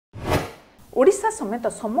ओडिशा समेत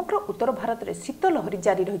समग्र उत्तर भारत में शीत लहरी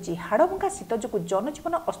जारी रही। हाड़भंगा शीत जो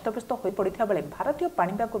जनजीवन अस्तव्यस्त हो पड़ा बेले भारतीय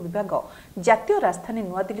पाणीपाग विभाग जातीय राजधानी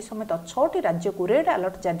नुआदिल्ली समेत 6टी राज्य को रेड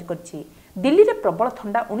अलर्ट जारी कर दिल्ली में प्रबल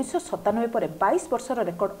ठंडा 1997 पर 22 वर्षर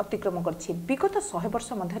रेकर्ड अतिक्रम कर विगत 100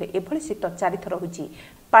 वर्ष मध्य एभली शीत चारिथर होती।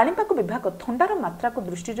 पाणीपाग विभाग ठंडार मात्रा को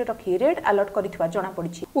दृष्टि रखी रेड अलर्ट कर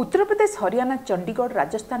जमापड़ी। उत्तर प्रदेश, हरियाणा, चंडीगढ़,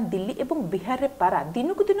 राजस्थान, दिल्ली और बिहार में पारा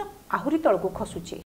दिनकू दिन आहरी तलक खसुची।